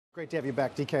Great to have you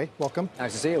back, DK. Welcome.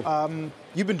 Nice to see you.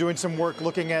 You've been doing some work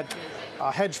looking at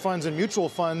hedge funds and mutual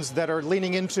funds that are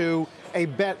leaning into a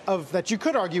bet of that you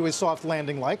could argue is soft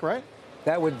landing like, right?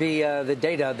 That would be the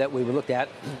data that we would look at,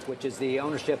 which is the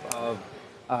ownership of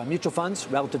mutual funds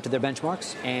relative to their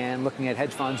benchmarks and looking at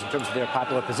hedge funds in terms of their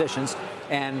popular positions.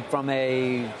 And from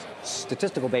a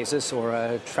statistical basis or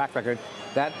a track record,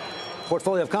 that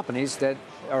portfolio of companies that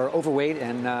are overweight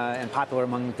and popular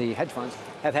among the hedge funds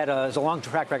have had a long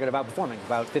track record of outperforming.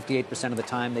 About 58% of the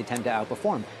time they tend to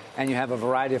outperform. And you have a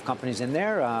variety of companies in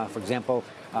there. For example,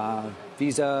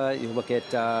 Visa, you look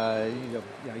at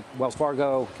Wells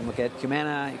Fargo, you can look at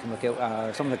Humana, you can look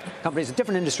at some of the companies in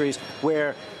different industries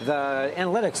where the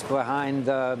analytics behind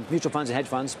mutual funds and hedge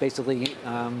funds basically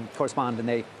correspond, and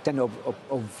they tend to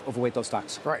overweight those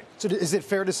stocks. Right. So is it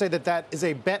fair to say that that is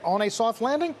a bet on a soft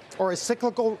landing or a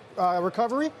cyclical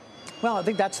recovery? Well, I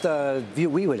think that's the view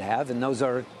we would have, and those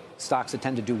are stocks that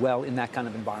tend to do well in that kind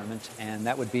of environment. And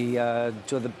that would be to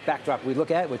the backdrop we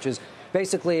look at, which is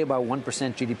basically about 1%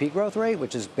 GDP growth rate,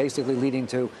 which is basically leading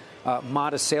to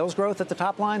modest sales growth at the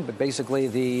top line. But basically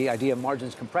the idea of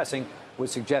margins compressing would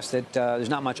suggest that there's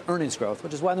not much earnings growth,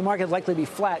 which is why the market would likely be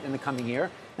flat in the coming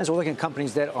year. And so we're looking at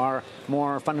companies that are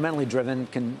more fundamentally driven,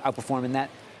 can outperform in that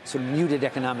sort of muted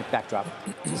economic backdrop.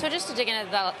 So just to dig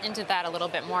into that a little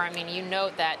bit more, I mean, you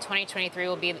note that 2023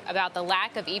 will be about the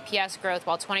lack of EPS growth,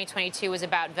 while 2022 was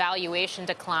about valuation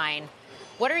decline.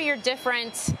 What are your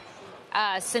different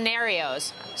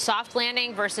scenarios? Soft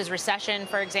landing versus recession,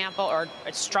 for example, or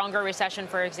a stronger recession,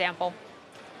 for example?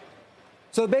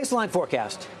 So the baseline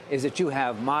forecast is that you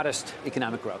have modest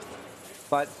economic growth.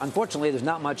 But unfortunately, there's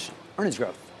not much earnings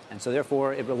growth. And so,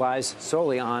 therefore, it relies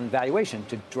solely on valuation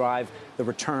to drive the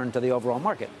return to the overall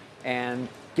market. And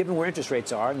given where interest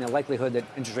rates are and the likelihood that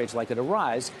interest rates are likely to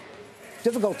rise,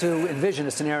 difficult to envision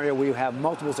a scenario where you have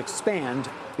multiples expand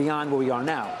beyond where we are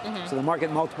now. Mm-hmm. So the market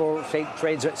multiple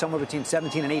trades at somewhere between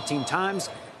 17 and 18 times.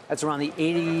 That's around the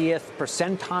 80th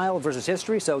percentile versus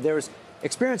history. So there's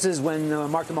experiences when the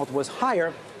market multiple is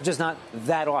higher, just not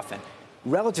that often.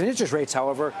 Relative interest rates,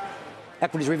 however,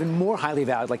 equities are even more highly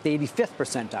valued, like the 85th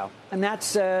percentile. And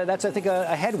that's I think,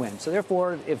 a headwind. So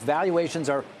therefore, if valuations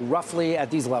are roughly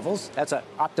at these levels, that's an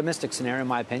optimistic scenario, in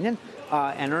my opinion,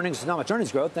 and earnings, not much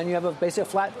earnings growth, then you have basically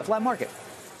a flat market.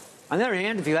 On the other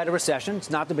hand, if you had a recession,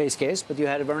 it's not the base case, but you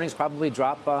had earnings probably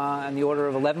drop on the order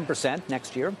of 11%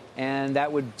 next year, and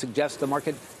that would suggest the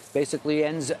market basically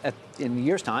ends in a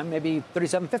year's time, maybe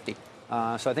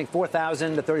 37.50. So I think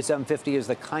 4,000 to 37.50 is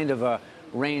the kind of a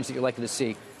range that you're likely to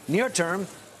see. Near term,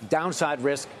 downside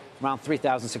risk around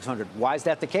 3,600. Why is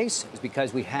that the case? It's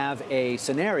because we have a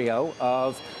scenario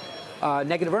of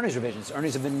negative earnings revisions.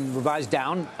 Earnings have been revised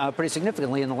down pretty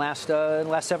significantly in the last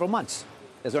several months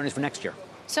as earnings for next year.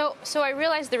 So I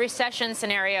realize the recession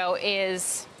scenario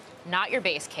is not your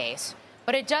base case,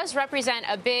 but it does represent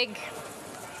a big,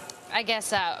 I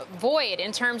guess, void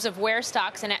in terms of where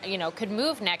stocks could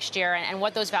move next year and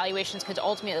what those valuations could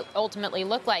ultimately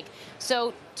look like.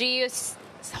 So do you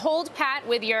hold pat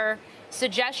with your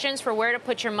suggestions for where to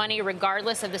put your money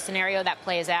regardless of the scenario that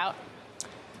plays out?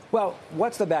 Well,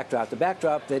 what's the backdrop? The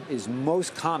backdrop that is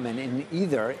most common in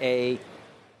either a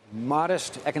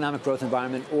modest economic growth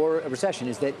environment or a recession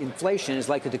is that inflation is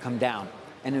likely to come down.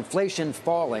 And inflation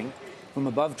falling from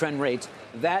above trend rates,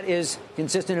 that is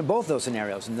consistent in both those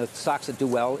scenarios. And the stocks that do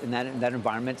well in that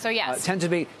environment tend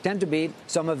to be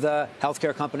some of the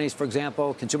healthcare companies, for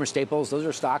example, consumer staples. Those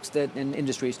are stocks that in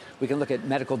industries. We can look at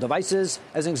medical devices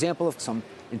as an example of some.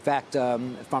 In fact,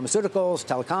 pharmaceuticals,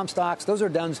 telecom stocks, those are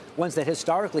ones that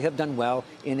historically have done well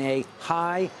in a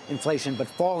high inflation but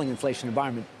falling inflation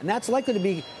environment. And that's likely to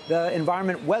be the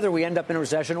environment whether we end up in a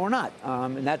recession or not.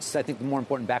 And that's, I think, the more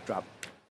important backdrop.